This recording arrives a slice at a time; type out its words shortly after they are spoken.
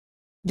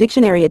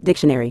Dictionary at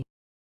dictionary.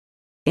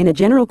 In a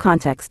general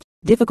context,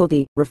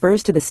 difficulty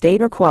refers to the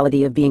state or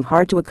quality of being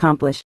hard to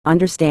accomplish,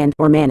 understand,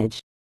 or manage.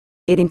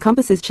 It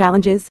encompasses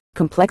challenges,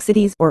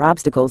 complexities, or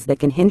obstacles that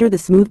can hinder the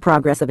smooth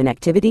progress of an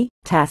activity,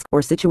 task,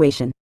 or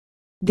situation.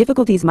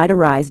 Difficulties might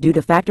arise due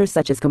to factors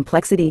such as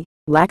complexity,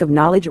 lack of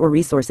knowledge or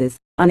resources,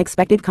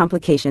 unexpected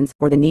complications,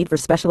 or the need for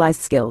specialized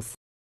skills.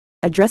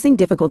 Addressing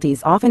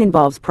difficulties often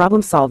involves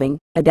problem solving,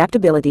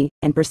 adaptability,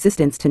 and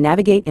persistence to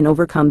navigate and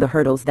overcome the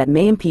hurdles that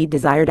may impede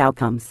desired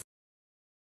outcomes.